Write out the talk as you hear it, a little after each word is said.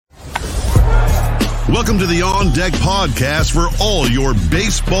Welcome to the On Deck podcast for all your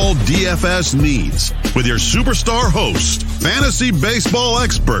baseball DFS needs with your superstar host, fantasy baseball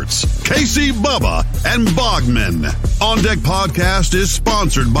experts, Casey, Bubba, and Bogman. On Deck podcast is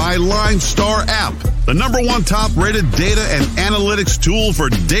sponsored by Line Star app, the #1 top-rated data and analytics tool for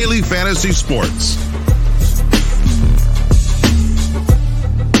daily fantasy sports.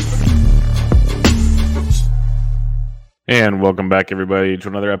 And welcome back, everybody, to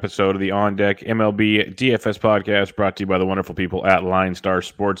another episode of the On Deck MLB DFS podcast brought to you by the wonderful people at Line Star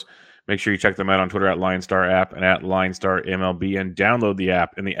Sports. Make sure you check them out on Twitter at Line Star App and at Line Star MLB, and download the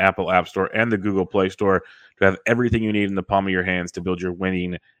app in the Apple App Store and the Google Play Store to have everything you need in the palm of your hands to build your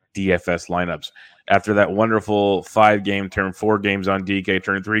winning DFS lineups. After that wonderful 5-game turn, 4 games on DK,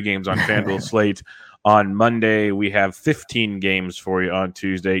 turn 3 games on FanDuel slate, on Monday, we have 15 games for you on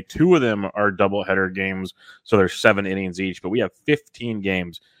Tuesday. 2 of them are doubleheader games, so there's 7 innings each, but we have 15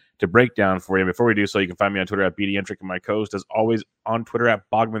 games to break down for you. Before we do so, you can find me on Twitter at BDentric and my co-host, as always, on Twitter at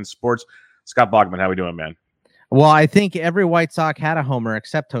Bogman Sports. Scott Bogman, how we doing, man? Well, I think every White Sox had a homer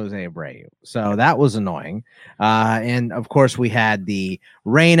except Jose Abreu, so that was annoying. And, of course, we had the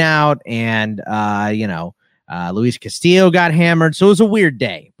rain out and, Luis Castillo got hammered, so it was a weird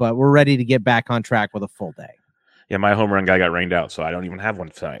day, but we're ready to get back on track with a full day. Yeah, my home run guy got rained out, so I don't even have one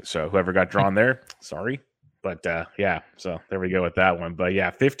tonight. So whoever got drawn there, sorry. But, so there we go with that one. But,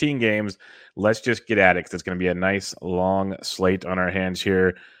 15 games. Let's just get at it, because it's going to be a nice, long slate on our hands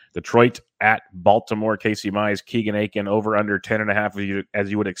here. Detroit at Baltimore. Casey Mize, Keegan Aiken, over under 10.5,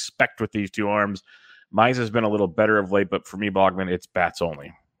 as you would expect with these two arms. Mize has been a little better of late, but for me, Bogman, it's bats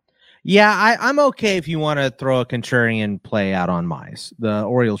only. Yeah, I'm okay if you want to throw a contrarian play out on Mize. The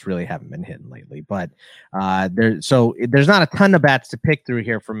Orioles really haven't been hitting lately, but there's not a ton of bats to pick through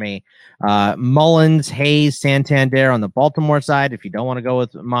here for me. Mullins, Hayes, Santander on the Baltimore side, if you don't want to go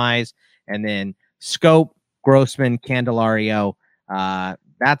with Mize, and then Scope, Grossman, Candelario.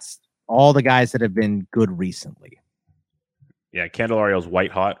 That's all the guys that have been good recently. Yeah, Candelario's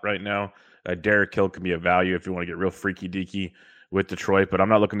white hot right now. Derek Hill can be a value if you want to get real freaky deaky with Detroit, but I'm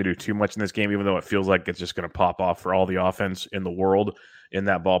not looking to do too much in this game, even though it feels like it's just going to pop off for all the offense in the world in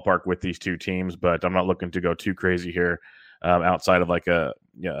that ballpark with these two teams. But I'm not looking to go too crazy here outside of like a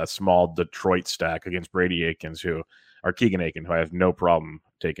small Detroit stack against Brady Aikens, Keegan Aiken, who I have no problem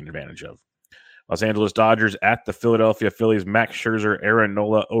taking advantage of. Los Angeles Dodgers at the Philadelphia Phillies. Max Scherzer, Aaron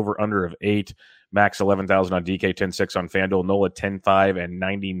Nola, over under of 8. Max 11,000 on DK, 10.6 on FanDuel. Nola 10.5 and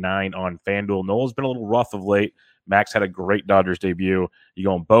 99 on FanDuel. Nola's been a little rough of late. Max had a great Dodgers debut. You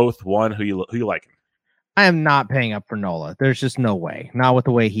going both? One, who you liking? I am not paying up for Nola. There's just no way. Not with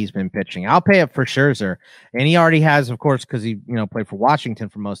the way he's been pitching. I'll pay up for Scherzer, and he already has, of course, because he played for Washington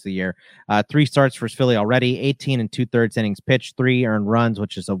for most of the year. 3 starts for Philly already. 18 2/3 innings pitched, 3 earned runs,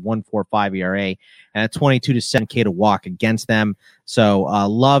 which is a 1.45 ERA, and a 22 to 7 K to walk against them. So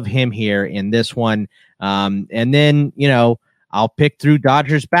love him here in this one. And then I'll pick through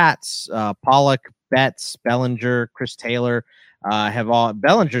Dodgers bats. Pollock, Betts, Bellinger, Chris Taylor.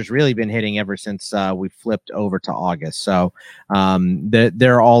 Bellinger's really been hitting ever since we flipped over to August. So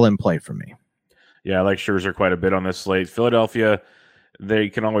they're all in play for me. Yeah, I like Scherzer quite a bit on this slate. Philadelphia, they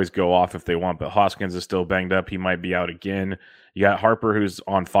can always go off if they want, but Hoskins is still banged up. He might be out again. You got Harper, who's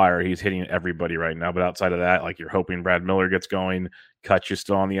on fire. He's hitting everybody right now. But outside of that, like, you're hoping Brad Miller gets going. Kutch is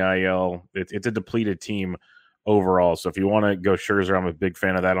still on the IL. It's a depleted team overall. So if you want to go Scherzer, I'm a big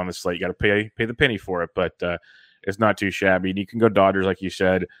fan of that on the slate. You got to pay the penny for it, but it's not too shabby. And you can go Dodgers, like you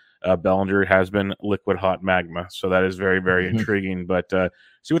said. Bellinger has been liquid hot magma, so that is very, very intriguing. But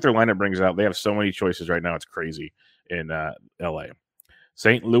see what their lineup brings out. They have so many choices right now. It's crazy in LA.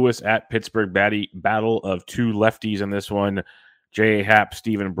 St. Louis at Pittsburgh, battle of 2 lefties in this one. J.A. Happ,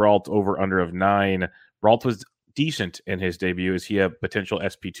 Steven Brault, over under of 9. Brault was decent in his debut. Is he a potential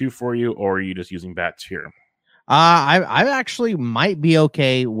SP2 for you, or are you just using bats here? I actually might be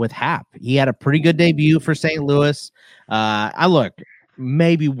okay with Happ. He had a pretty good debut for St. Louis. I look,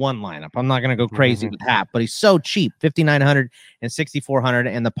 maybe one lineup. I'm not going to go crazy with Happ, but he's so cheap, 5,900 and 6,400,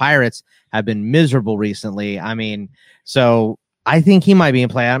 and the Pirates have been miserable recently. I mean, so I think he might be in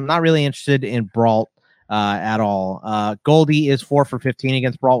play. I'm not really interested in Brault at all. Goldie is 4 for 15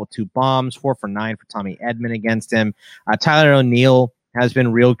 against Brault with 2 bombs, 4 for 9 for Tommy Edman against him. Tyler O'Neill has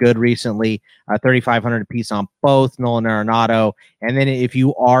been real good recently, 3,500 apiece on both Nolan Arenado. And then if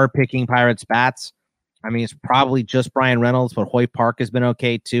you are picking Pirates bats, I mean, it's probably just Brian Reynolds, but Hoy Park has been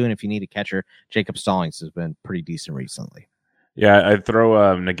okay too. And if you need a catcher, Jacob Stallings has been pretty decent recently. Yeah, I'd throw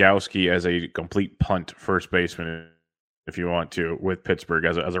Nagowski as a complete punt first baseman if you want to with Pittsburgh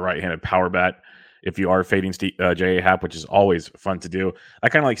as a right-handed power bat. if you are fading J.A. Happ, which is always fun to do. I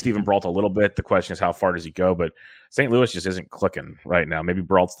kind of like Steven Brault a little bit. The question is, how far does he go? But St. Louis just isn't clicking right now. Maybe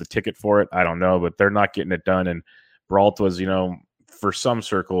Brault's the ticket for it. I don't know, but they're not getting it done. And Brault was, for some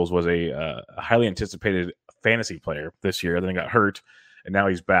circles, was a highly anticipated fantasy player this year. Then he got hurt, and now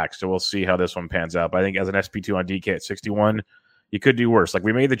he's back. So we'll see how this one pans out. But I think as an SP2 on DK at 61, you could do worse. Like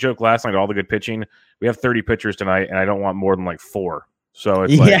we made the joke last night, all the good pitching. We have 30 pitchers tonight, and I don't want more than like 4. So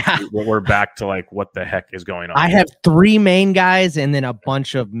it's like we're back to like what the heck is going on. I have 3 main guys and then a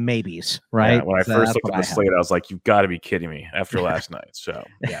bunch of maybes, right? Yeah, when I first looked at the slate, I was like, you've got to be kidding me after last night. So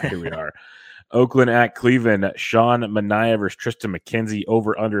yeah, here we are. Oakland at Cleveland. Sean Manaea versus Tristan McKenzie.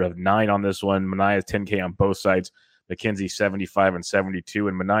 Over under of 9 on this one. Manaea's 10K on both sides. McKenzie 75 and 72.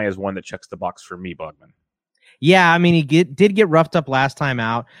 And Manaea is one that checks the box for me, Bogman. Yeah, I mean, he did get roughed up last time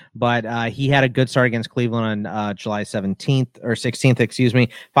out, but he had a good start against Cleveland on July 17th or 16th, excuse me.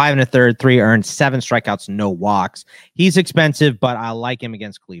 5 1/3, 3 earned, 7 strikeouts, no walks. He's expensive, but I like him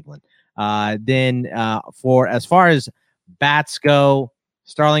against Cleveland. Then for as far as bats go,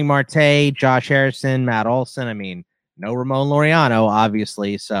 Starling Marte, Josh Harrison, Matt Olson. I mean, no Ramon Laureano,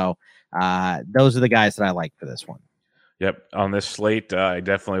 obviously. So those are the guys that I like for this one. Yep, on this slate, I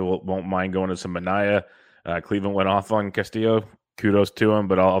definitely won't mind going to some Manaea. Cleveland went off on Castillo. Kudos to him,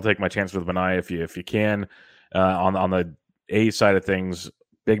 but I'll take my chance with Manaea if you can. On the A side of things,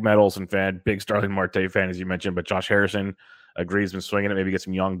 big Matt Olson fan, big Starling Marte fan, as you mentioned, but Josh Harrison agrees, been swinging it. Maybe get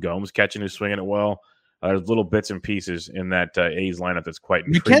some young Gomes catching who's swinging it well. There's little bits and pieces in that A's lineup that's quite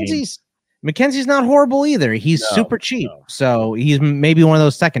intriguing. McKenzie's not horrible either. He's super cheap, so he's maybe one of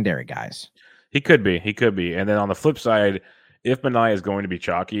those secondary guys. He could be. And then on the flip side, if Manaea is going to be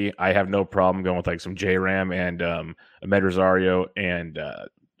chalky, I have no problem going with like some J-Ram and Ahmed Rosario and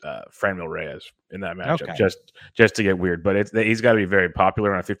Franmil Reyes in that matchup, just to get weird. But he's got to be very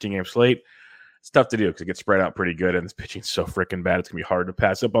popular on a 15-game slate. It's tough to do because it gets spread out pretty good, and this pitching's so freaking bad. It's gonna be hard to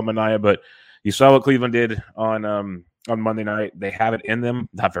pass up on Manaea. But you saw what Cleveland did on Monday night. They have it in them,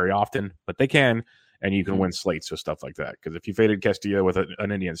 not very often, but they can, and you can win slates with stuff like that. Because if you faded Castillo with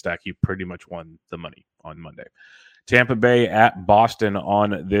an Indian stack, you pretty much won the money on Monday. Tampa Bay at Boston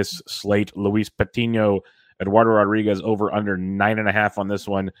on this slate. Luis Patino, Eduardo Rodriguez over under 9.5 on this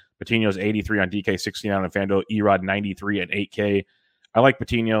one. Patino's 83 on DK, 69 on FanDuel. Erod 93 at 8K. I like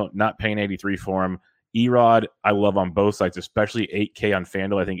Patino, not paying 83 for him. Erod, I love on both sides, especially 8K on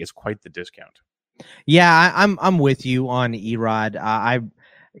FanDuel. I think is quite the discount. Yeah, I'm with you on Erod.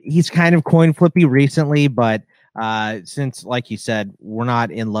 He's kind of coin flippy recently, but since, like you said, we're not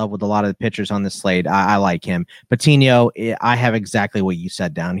in love with a lot of the pitchers on this slate, I like him. Patino, I have exactly what you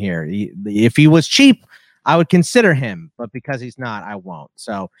said down here. If he was cheap, I would consider him, but because he's not, I won't.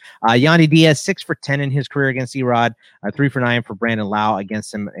 So Yandy Diaz, 6 for 10 in his career against Erod, 3 for 9 for Brandon Lau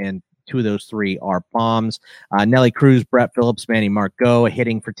against him, and 2 of those 3 are bombs. Nelly Cruz, Brett Phillips, Manny Margot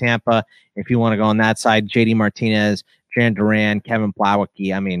hitting for Tampa. If you want to go on that side, JD Martinez, Jan Duran, Kevin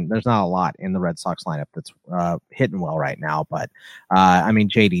Plawecki. I mean, there's not a lot in the Red Sox lineup that's hitting well right now, but I mean,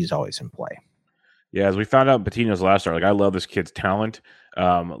 JD's always in play. Yeah, as we found out in Patino's last start, like I love this kid's talent.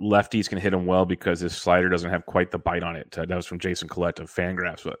 Lefties can hit him well because his slider doesn't have quite the bite on it. That was from Jason Collette of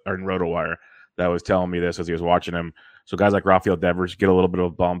Fangraphs or in RotoWire that was telling me this as he was watching him. So guys like Rafael Devers get a little bit of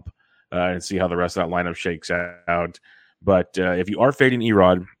a bump and see how the rest of that lineup shakes out. But if you are fading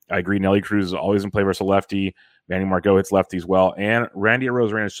Erod, I agree. Nelly Cruz is always in play versus a lefty. Manny Margot hits lefties well. And Randy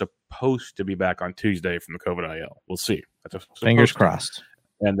Arozarena is supposed to be back on Tuesday from the COVID IL. We'll see. Fingers crossed.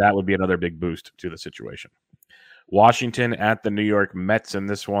 And that would be another big boost to the situation. Washington at the New York Mets in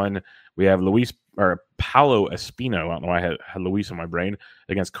this one. We have Paolo Espino. I don't know why I had Luis on my brain.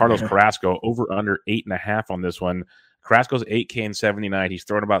 Against Carlos Carrasco. Over under 8.5 on this one. Carrasco's 8K and 79. He's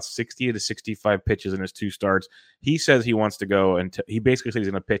thrown about 60 to 65 pitches in his 2 starts. He says he wants to go until he basically says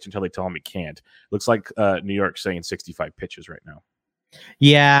he's going to pitch until they tell him he can't. Looks like New York's saying 65 pitches right now.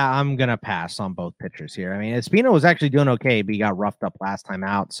 Yeah, I'm going to pass on both pitchers here. I mean, Espino was actually doing okay, but he got roughed up last time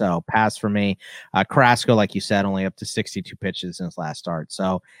out. So pass for me. Carrasco, like you said, only up to 62 pitches in his last start.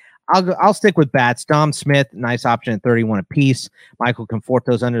 So I'll stick with bats. Dom Smith, nice option at 31 apiece. Michael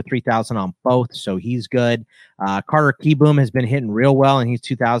Conforto's under 3,000 on both, so he's good. Carter Kieboom has been hitting real well, and he's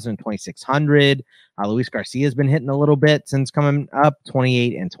 2,000 and 2,600. Luis Garcia has been hitting a little bit since coming up,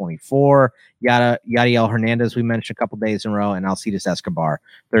 28 and 24. Yadiel Hernandez, we mentioned a couple days in a row, and Alcides Escobar,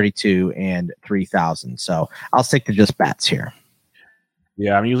 32 and 3,000. So I'll stick to just bats here.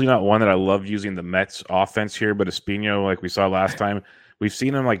 Yeah, I'm usually not one that I love using the Mets offense here, but Espino, like we saw last time, we've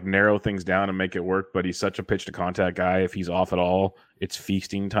seen him like narrow things down and make it work, but he's such a pitch to contact guy. If he's off at all, it's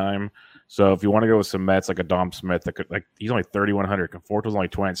feasting time. So if you want to go with some Mets like a Dom Smith, he's only 3,100. Conforto's only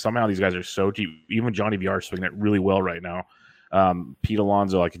 20. Somehow these guys are so cheap. Even Johnny VR is swinging it really well right now. Pete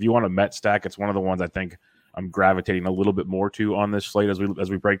Alonso, like if you want a Met stack, it's one of the ones I think I'm gravitating a little bit more to on this slate as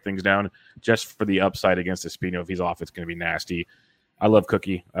we break things down, just for the upside against Espino. If he's off, it's going to be nasty. I love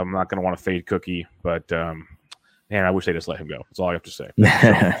Cookie. I'm not going to want to fade Cookie, but man, I wish they just let him go. That's all I have to say.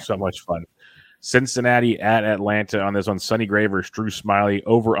 So much fun. Cincinnati at Atlanta on this one. Sonny Gray versus Drew Smiley,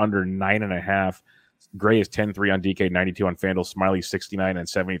 over under 9.5. Gray is 10-3 on DK, 92 on FanDuel. Smiley 69 and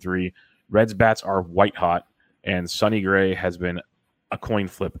 73. Reds bats are white hot, and Sonny Gray has been a coin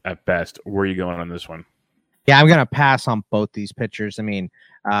flip at best. Where are you going on this one? Yeah, I'm going to pass on both these pitchers. I mean,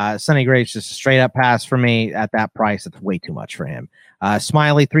 Sonny Gray's just a straight up pass for me at that price. It's way too much for him.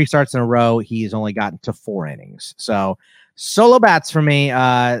 Smiley, 3 starts in a row. He's only gotten to 4 innings. So solo bats for me.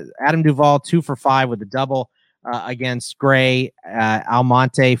 Adam Duvall, 2 for 5 with a double against Gray.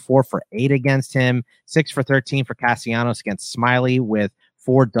 Almonte, 4 for 8 against him. 6 for 13 for Castellanos against Smiley with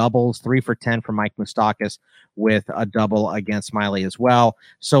 4 doubles. 3 for 10 for Mike Moustakas with a double against Smiley as well.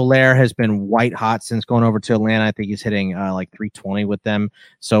 Soler has been white hot since going over to Atlanta. I think he's hitting like 320 with them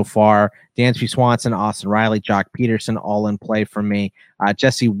so far. Dansby Swanson, Austin Riley, Jock Peterson, all in play for me.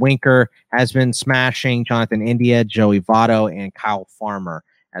 Jesse Winker has been smashing. Jonathan India, Joey Votto, and Kyle Farmer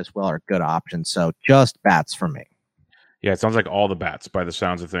as well are good options. So just bats for me. Yeah, it sounds like all the bats by the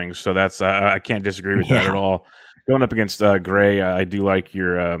sounds of things. So that's I can't disagree with that at all. Going up against Gray, I do like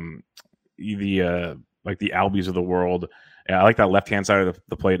your like the Albies of the world. I like that left-hand side of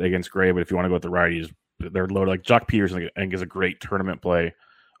the plate against Gray, but if you want to go with the righties, they're loaded. Like Jock Peterson, I think, is a great tournament play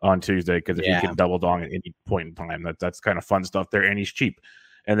on Tuesday because if you can double dong at any point in time, that's kind of fun stuff there, and he's cheap.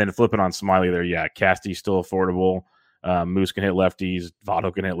 And then flipping on Smiley there, yeah, Casty's still affordable. Moose can hit lefties.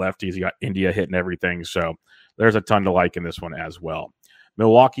 Votto can hit lefties. You got India hitting everything. So there's a ton to like in this one as well.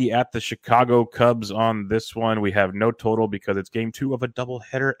 Milwaukee at the Chicago Cubs on this one. We have no total because it's game 2 of a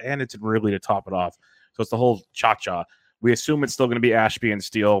doubleheader, and it's in Wrigley to top it off. So it's the whole cha-cha. We assume it's still going to be Ashby and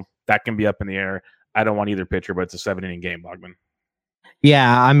Steele. That can be up in the air. I don't want either pitcher, but it's a 7-inning game, Bogman.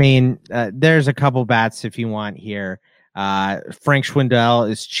 Yeah, I mean, there's a couple bats if you want here. Frank Schwindel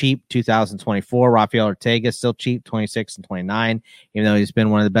is cheap, 2024. Rafael Ortega is still cheap, 26 and 29, even though he's been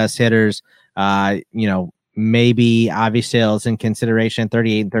one of the best hitters. Maybe Avisail's in consideration,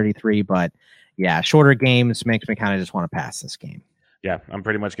 38 and 33, but yeah, shorter games makes me kind of just want to pass this game. Yeah, I'm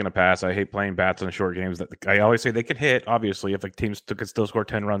pretty much going to pass. I hate playing bats in the short games. I always say they could hit, obviously, if a team could still score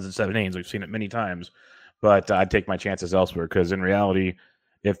 10 runs in 7 innings. We've seen it many times, but I'd take my chances elsewhere because in reality,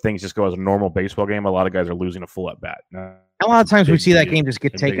 if things just go as a normal baseball game, a lot of guys are losing a full at bat. A lot of times we see that game just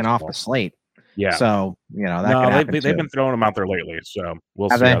get taken off the slate. Yeah. So, they've been throwing them out there lately. So we'll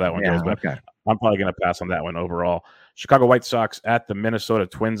see how that one goes. But I'm probably going to pass on that one overall. Chicago White Sox at the Minnesota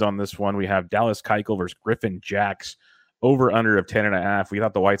Twins on this one. We have Dallas Keuchel versus Griffin Jax. Over under of 10.5. We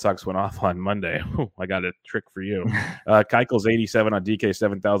thought the White Sox went off on Monday. I got a trick for you. Keuchel's 87 on DK,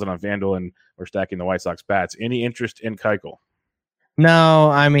 7,000 on FanDuel, and we're stacking the White Sox bats. Any interest in Keuchel?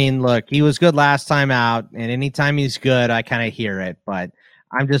 No, I mean, look, he was good last time out, and anytime he's good, I kind of hear it, but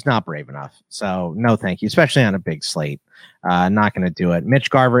I'm just not brave enough. So no, thank you, especially on a big slate. Not going to do it. Mitch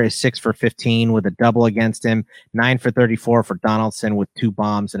Garver is 6 for 15 with a double against him. 9 for 34 for Donaldson with 2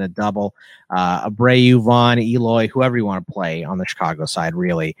 bombs and a double. Abreu, Vaughn, Eloy, whoever you want to play on the Chicago side,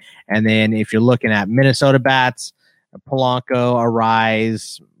 really. And then if you're looking at Minnesota bats, Polanco,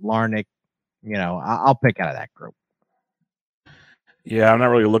 Arise, Larnick, I'll pick out of that group. Yeah, I'm not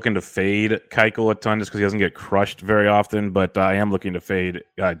really looking to fade Keuchel a ton just because he doesn't get crushed very often, but I am looking to fade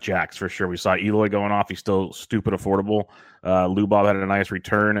Jax for sure. We saw Eloy going off. He's still stupid affordable. Lubov had a nice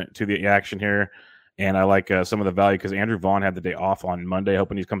return to the action here, and I like some of the value because Andrew Vaughn had the day off on Monday,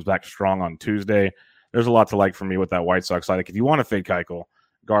 hoping he comes back strong on Tuesday. There's a lot to like for me with that White Sox side. Like if you want to fade Keuchel,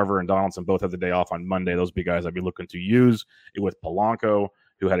 Garver and Donaldson both have the day off on Monday. Those big guys I'd be looking to use it with Polanco,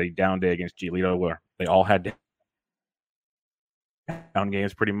 who had a down day against Giolito, where they all had down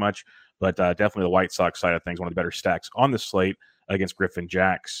games pretty much, but definitely the White Sox side of things, one of the better stacks on the slate against Griffin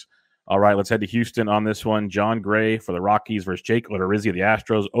Jax. All right, let's head to Houston on this one. John Gray for the Rockies versus Jake Odorizzi of the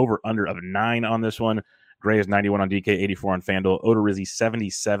Astros. Over under of 9 on this one. Gray is 91 on DK, 84 on FanDuel. Odorizzi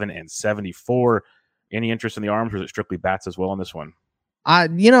 77 and 74. Any interest in the arms, or is it strictly bats as well on this one?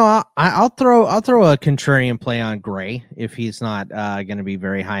 I'll throw a contrarian play on Gray if he's not going to be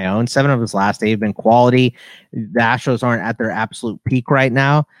very high owned. 7 of his last 8 have been quality. The Astros aren't at their absolute peak right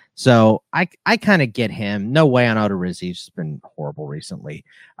now, so I kind of get him. No way on Odorizzi. He's just been horrible recently.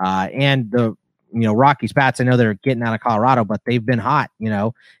 And the Rockies bats, I know they're getting out of Colorado, but they've been hot.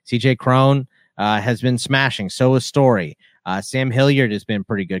 CJ Cron has been smashing. So is Story. Sam Hilliard has been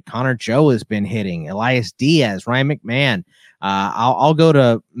pretty good. Connor Joe has been hitting. Elias Diaz, Ryan McMahon. I'll go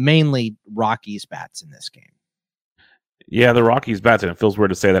to mainly Rockies bats in this game. Yeah, the Rockies bats, and it feels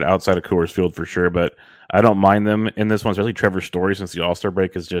weird to say that outside of Coors Field for sure, but I don't mind them in this one, especially Trevor Story, since the All-Star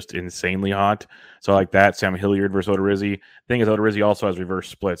break is just insanely hot. So I like that. Sam Hilliard versus Odorizzi. Thing is, Odorizzi also has reverse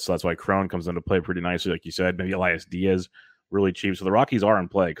splits, so that's why Cron comes into play pretty nicely, like you said. Maybe Elias Diaz, really cheap. So the Rockies are in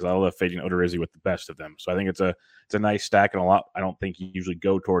play because I love fading Odorizzi with the best of them. So I think it's a nice stack, and a lot. I don't think you usually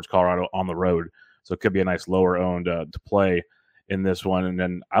go towards Colorado on the road, so it could be a nice lower owned to play in this one. And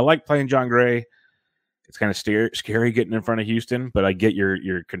then I like playing John Gray. It's kind of scary getting in front of Houston, but I get your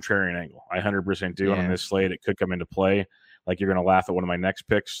contrarian angle. I 100% do. Yeah. And on this slate, it could come into play. Like, you're going to laugh at one of my next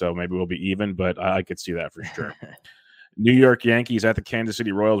picks, so maybe we'll be even, but I could see that for sure. New York Yankees at the Kansas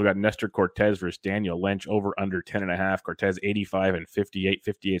City Royals. We got Nestor Cortez versus Daniel Lynch, over under 10.5. Cortez 85 and 58.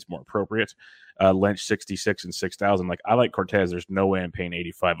 58 is more appropriate. Lynch 66 and 6,000. Like, I like Cortez. There's no way I'm paying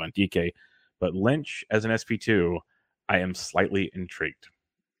 85 on DK, but Lynch as an SP2, I am slightly intrigued.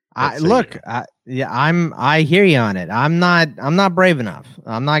 I hear you on it. I'm not brave enough.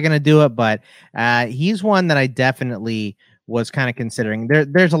 I'm not going to do it, but he's one that I definitely was kind of considering.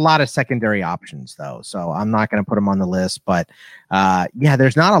 There's a lot of secondary options though, so I'm not going to put him on the list, but yeah,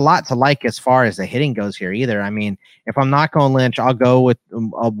 there's not a lot to like as far as the hitting goes here either. I mean, if I'm not going Lynch, I'll go with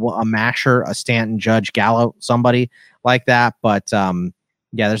a Masher, a Stanton, Judge, Gallo, somebody like that, but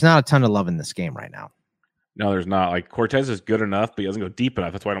yeah, there's not a ton of love in this game right now. No, there's not. Like, Cortez is good enough, but he doesn't go deep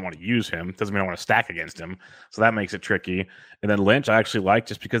enough. That's why I don't want to use him. Doesn't mean I want to stack against him. So that makes it tricky. And then Lynch, I actually like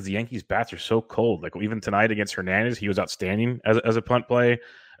just because the Yankees' bats are so cold. Like, even tonight against Hernandez, he was outstanding as a punt play.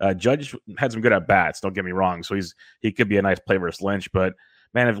 Judge had some good at bats. Don't get me wrong. So he could be a nice play versus Lynch. But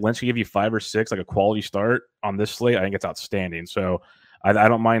man, if Lynch can give you 5 or 6, like a quality start on this slate, I think it's outstanding. So I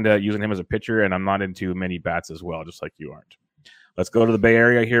don't mind using him as a pitcher, and I'm not into many bats as well, just like you aren't. Let's go to the Bay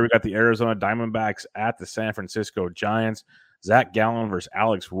Area here. We got the Arizona Diamondbacks at the San Francisco Giants. Zach Gallen versus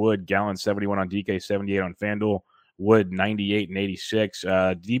Alex Wood. Gallen 71 on DK, 78 on FanDuel. Wood 98 and 86.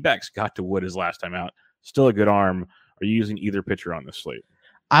 D-backs got to Wood his last time out. Still a good arm. Are you using either pitcher on this slate?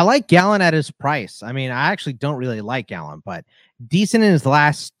 I like Gallen at his price. I mean, I actually don't really like Gallen, but decent in his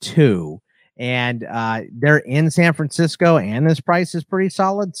last 2. And they're in San Francisco, and this price is pretty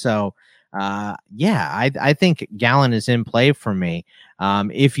solid. So, yeah, I think Gallen is in play for me.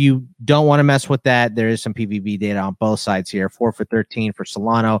 If you don't want to mess with that, there is some PVB data on both sides here. 4 for 13 for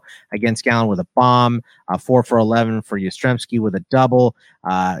Solano against Gallen with a bomb. 4 for 11 for Yastrzemski with a double.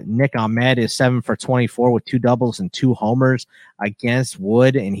 Nick Ahmed is 7 for 24 with 2 doubles and 2 homers against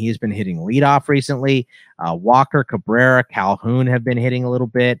Wood, and he's been hitting leadoff recently. Walker, Cabrera, Calhoun have been hitting a little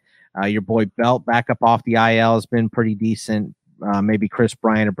bit. Your boy Belt back up off the IL has been pretty decent. Maybe Chris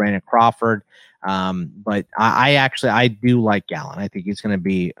Bryant or Brandon Crawford. But I do like Gallen. I think he's going to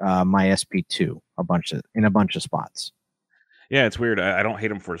be my SP2 in a bunch of spots. Yeah, it's weird. I don't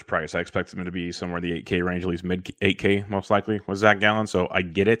hate him for his price. I expect him to be somewhere in the 8K range, at least mid 8K most likely with Zach Gallen. So I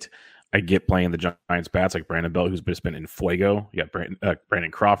get it. I get playing the Giants bats like Brandon Belt, who's just been in fuego. You got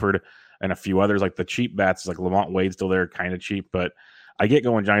Brandon Crawford and a few others. Like the cheap bats, like Lamont Wade still there, kind of cheap. But I get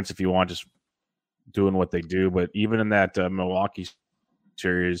going Giants if you want, just doing what they do. But even in that Milwaukee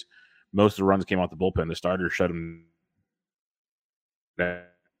series, most of the runs came off the bullpen. The starters shut them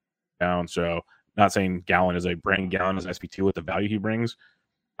down. So not saying Gallen is Brandon Gallen as SP2 with the value he brings.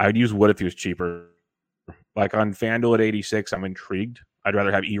 I'd use Wood if he was cheaper. Like on FanDuel at 86, I'm intrigued. I'd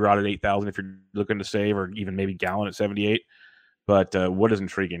rather have Erod at 8,000 if you're looking to save, or even maybe Gallen at 78. But Wood is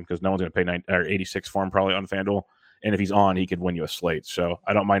intriguing because no one's going to pay 86 for him probably on FanDuel. And if he's on, he could win you a slate. So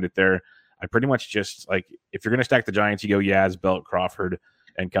I don't mind it there. I pretty much just, like, if you're going to stack the Giants, you go Yaz, Belt, Crawford,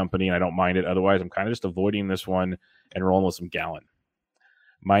 and company, and I don't mind it. Otherwise, I'm kind of just avoiding this one and rolling with some Gallen.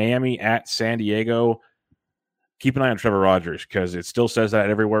 Miami at San Diego. Keep an eye on Trevor Rogers because it still says that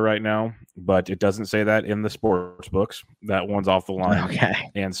everywhere right now, but it doesn't say that in the sports books. That one's off the line.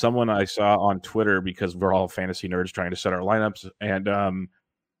 Okay. And someone I saw on Twitter, because we're all fantasy nerds trying to set our lineups, and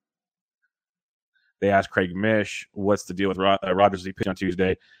they asked Craig Mish, what's the deal with Rogers? He pitched on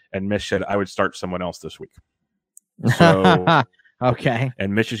Tuesday, and Mish said, I would start someone else this week. So, okay.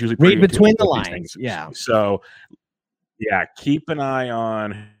 And Mish is usually read between the lines. Yeah. So, yeah, keep an eye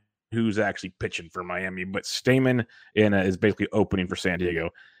on who's actually pitching for Miami. But Stamen is basically opening for San Diego.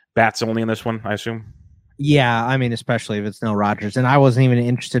 Bats only in this one, I assume? Yeah, I mean, especially if it's no Rogers, and I wasn't even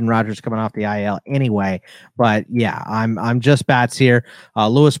interested in Rogers coming off the IL anyway. But yeah, I'm just bats here.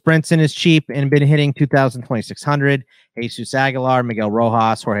 Lewis Brinson is cheap and been hitting 2,000, 2,600. Jesus Aguilar, Miguel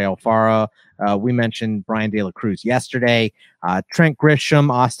Rojas, Jorge Alfaro. We mentioned Brian De La Cruz yesterday. Trent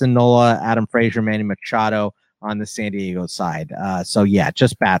Grisham, Austin Nola, Adam Frazier, Manny Machado, on the San Diego side. So yeah,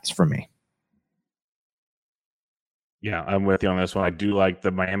 just bats for me. Yeah, I'm with you on this one. I do like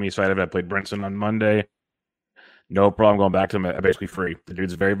the Miami side of it. I played Brinson on Monday. No problem going back to him at basically free. The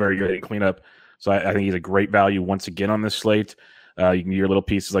dude's very, very good at cleanup. So I think he's a great value once again on this slate. You can get your little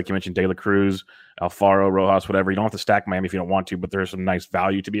pieces, like you mentioned, De La Cruz, Alfaro, Rojas, whatever. You don't have to stack Miami if you don't want to, but there's some nice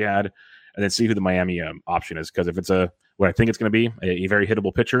value to be had. And then see who the Miami option is. Because if it's what I think it's going to be, a very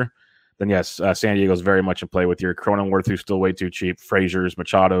hittable pitcher, then yes, San Diego's very much in play with your Cronenworth, who's still way too cheap, Frazier's,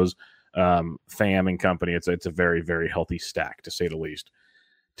 Machado's, Pham and company. It's a very, very healthy stack, to say the least.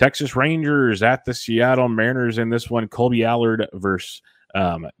 Texas Rangers at the Seattle Mariners in this one. Colby Allard versus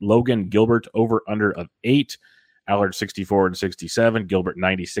Logan Gilbert, over under of 8. Allard 64 and 67, Gilbert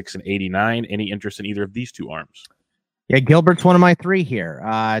 96 and 89. Any interest in either of these two arms? Yeah, Gilbert's one of my 3 here.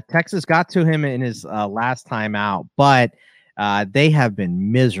 Texas got to him in his last time out, but they have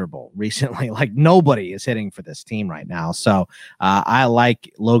been miserable recently. Like, nobody is hitting for this team right now. So I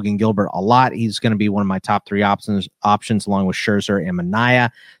like Logan Gilbert a lot. He's going to be one of my top 3 options along with Scherzer and Manaea.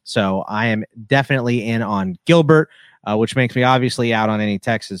 So I am definitely in on Gilbert, which makes me obviously out on any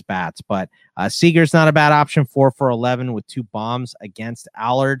Texas bats. But Seager's not a bad option, 4 for 11 with 2 bombs against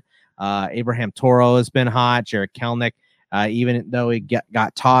Allard. Abraham Toro has been hot. Jared Kelnick, even though he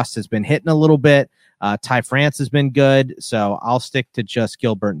got tossed, has been hitting a little bit. Ty France has been good, so I'll stick to just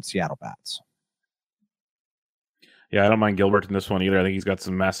Gilbert and Seattle bats. Yeah, I don't mind Gilbert in this one either. I think he's got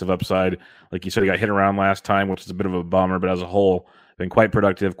some massive upside. Like you said, he got hit around last time, which is a bit of a bummer, but as a whole, been quite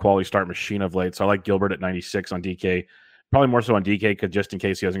productive, quality start machine of late. So I like Gilbert at 96 on DK. Probably more so on DK, because just in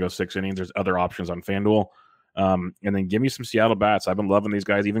case he doesn't go 6 innings, there's other options on FanDuel. And then give me some Seattle bats. I've been loving these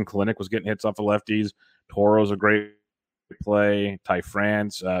guys. Even Clinic was getting hits off the lefties. Toro's a great play. Ty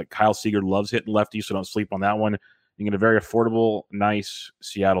France. Kyle Seager loves hitting lefties, so don't sleep on that one. You get a very affordable, nice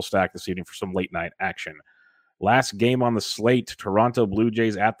Seattle stack this evening for some late night action. Last game on the slate, Toronto Blue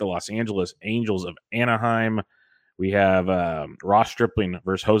Jays at the Los Angeles Angels of Anaheim. We have Ross Stripling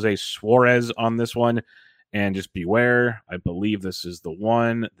versus Jose Suarez on this one. And just beware, I believe this is the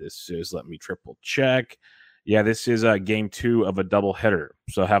one. This is, let me triple check. Yeah, this is game 2 of a doubleheader.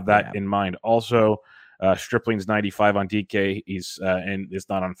 So have that in mind. Also, Stripling's 95 on DK. He's and it's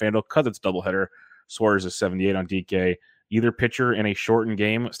not on FanDuel because it's doubleheader. Suarez is 78 on DK. Either pitcher in a shortened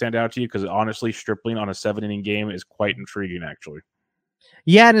game stand out to you? Because honestly, Stripling on a 7-inning game is quite intriguing, actually.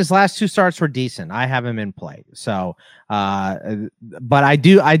 Yeah, and his last 2 starts were decent. I have him in play. So, but I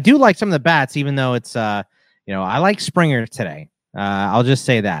do like some of the bats, even though it's I like Springer today. I'll just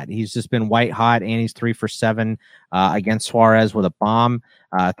say that he's just been white hot, and he's 3 for 7 against Suarez with a bomb,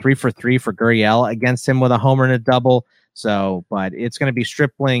 3 for 3 for Gurriel against him with a homer and a double. So, but it's going to be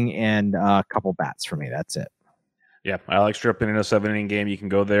Stripling and a couple bats for me. That's it. Yeah, I like Stripling in a 7-inning game. You can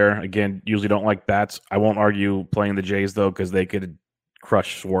go there. Again, usually don't like bats. I won't argue playing the Jays, though, because they could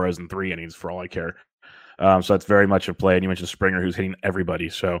crush Suarez in 3 innings for all I care. So that's very much a play. And you mentioned Springer, who's hitting everybody.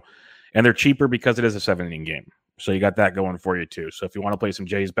 So, and they're cheaper because it is a 7-inning game. So you got that going for you, too. So if you want to play some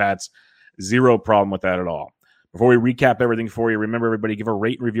Jays bats, zero problem with that at all. Before we recap everything for you, remember, everybody, give a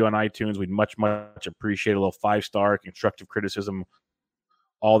rate and review on iTunes. We'd much, much appreciate a little 5-star constructive criticism.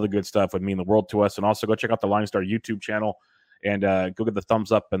 All the good stuff would mean the world to us. And also go check out the Line Star YouTube channel and go get the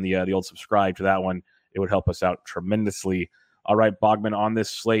thumbs up and the old subscribe to that one. It would help us out tremendously. All right, Bogman, on this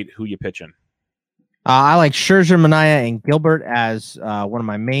slate, who you pitching? I like Scherzer, Manaea, and Gilbert as one of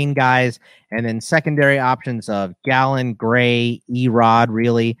my main guys, and then secondary options of Gallen, Gray, Erod,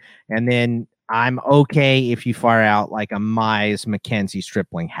 really, and then I'm okay if you fire out like a Mize, McKenzie,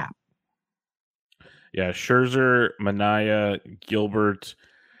 Stripling, Happ. Yeah, Scherzer, Manaea, Gilbert,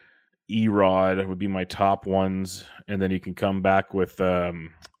 Erod would be my top ones, and then you can come back with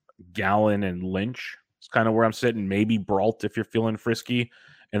Gallen and Lynch. It's kind of where I'm sitting. Maybe Brault if you're feeling frisky.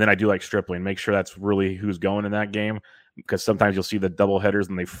 And then I do like Stripling. Make sure that's really who's going in that game, because sometimes you'll see the double headers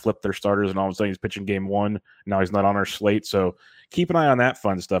and they flip their starters, and all of a sudden he's pitching game 1. Now he's not on our slate. So keep an eye on that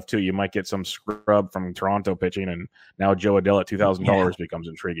fun stuff too. You might get some scrub from Toronto pitching, and now Joe Adele at $2,000 becomes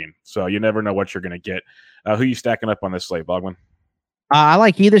intriguing. So you never know what you're going to get. Who you stacking up on this slate, Bogman? I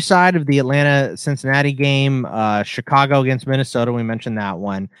like either side of the Atlanta-Cincinnati game. Chicago against Minnesota, we mentioned that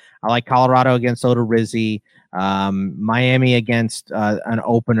one. I like Colorado against Odorizzi. Miami against an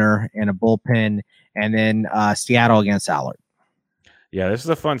opener and a bullpen, and then Seattle against Allard. Yeah, this is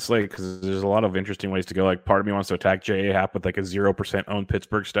a fun slate because there's a lot of interesting ways to go. Like, part of me wants to attack J.A. Happ with like a 0% owned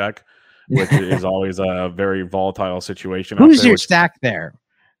Pittsburgh stack, which is always a very volatile situation. Who's your stack there?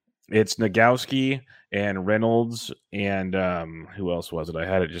 It's Nagowski and Reynolds and who else was it? I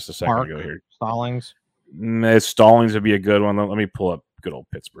had it just a second ago here. Stallings. Stallings would be a good one. Let me pull up good old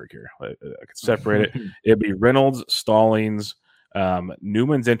Pittsburgh here. I could separate it. It'd be Reynolds, Stallings.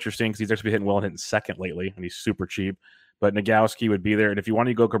 Newman's interesting because he's actually been hitting well and hitting second lately, and he's super cheap. But Nogowski would be there. And if you want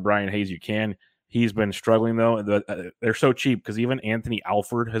to go for Brian Hayes, you can. He's been struggling, though. They're so cheap because even Anthony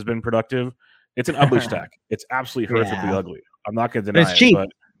Alford has been productive. It's an ugly stack. It's absolutely horrifically ugly. I'm not going to deny it, but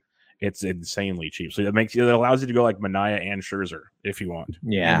it's insanely cheap. So it allows you to go like Manaea and Scherzer if you want.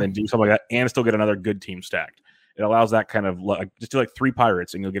 Yeah. And then do something like that and still get another good team stacked. It allows that kind of just do like 3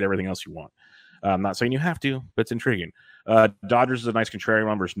 Pirates and you'll get everything else you want. I'm not saying you have to, but it's intriguing. Dodgers is a nice contrarian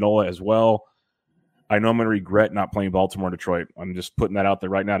one versus Nola as well. I know I'm going to regret not playing Baltimore and Detroit. I'm just putting that out there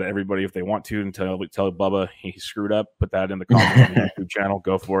right now to everybody if they want to and tell Bubba he screwed up. Put that in the comments on the YouTube channel.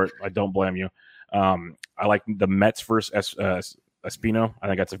 Go for it. I don't blame you. I like the Mets versus Espino. I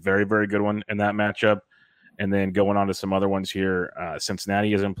think that's a very, very good one in that matchup. And then going on to some other ones here,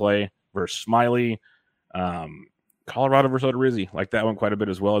 Cincinnati is in play versus Smiley. Colorado versus Odorizzi. Like that one quite a bit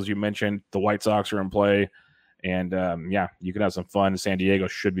as well. As you mentioned, the White Sox are in play. And, you can have some fun. San Diego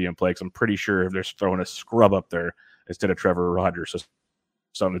should be in play because I'm pretty sure if they're throwing a scrub up there instead of Trevor Rogers. So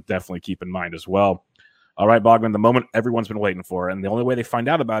something to definitely keep in mind as well. All right, Bogman, the moment everyone's been waiting for, and the only way they find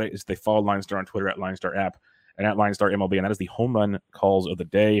out about it is they follow Line Star on Twitter at Line Star App and at Line Star MLB, and that is the home run calls of the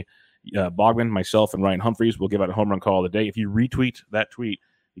day. Bogman, myself, and Ryan Humphreys will give out a home run call of the day. If you retweet that tweet,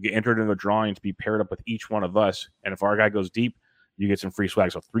 you get entered into a drawing to be paired up with each one of us, and if our guy goes deep, you get some free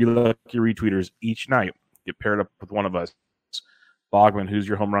swag. So 3 lucky retweeters each night get paired up with one of us. Bogman, who's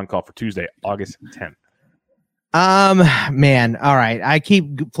your home run call for Tuesday, August 10th? Man, all right. I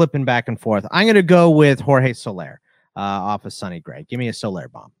keep flipping back and forth. I'm going to go with Jorge Soler off of Sonny Gray. Give me a Soler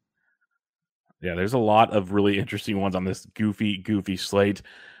bomb. Yeah, there's a lot of really interesting ones on this goofy slate.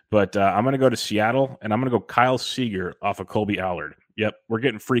 But I'm going to go to Seattle, and I'm going to go Kyle Seager off of Colby Allard. Yep, we're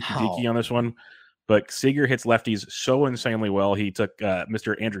getting freaky deaky on this one. But Seager hits lefties so insanely well. He took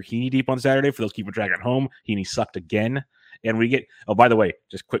Mr. Andrew Heaney deep on Saturday. For those keeping track at home, Heaney sucked again. And we get, oh, by the way,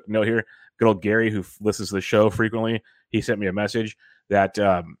 just quick note here. Good old Gary, who listens to the show frequently, he sent me a message that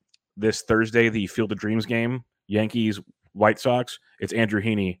this Thursday, the Field of Dreams game, Yankees, White Sox, it's Andrew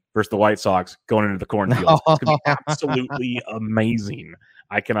Heaney versus the White Sox going into the cornfield. It's going to be absolutely amazing.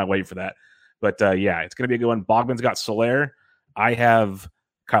 I cannot wait for that. But, it's going to be a good one. Bogman's got Soler. I have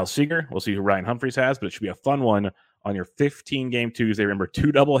Kyle Seager. We'll see who Ryan Humphreys has, but it should be a fun one on your 15-game Tuesday. Remember,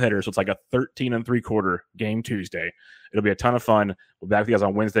 2 doubleheaders, so it's like a 13 3/4 game Tuesday. It'll be a ton of fun. We'll be back with you guys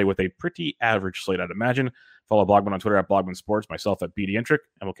on Wednesday with a pretty average slate, I'd imagine. Follow Bogman on Twitter at Bogman Sports, myself at BD Entrick,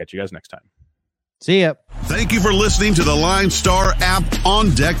 and we'll catch you guys next time. See ya. Thank you for listening to the Line Star App On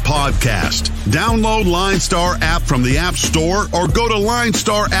Deck podcast. Download Line Star app from the App Store or go to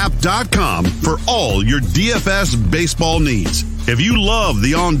linestarapp.com for all your DFS baseball needs. If you love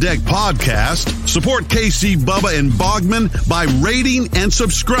the On Deck podcast, support KC, Bubba, and Bogman by rating and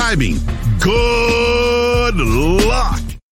subscribing. Good luck.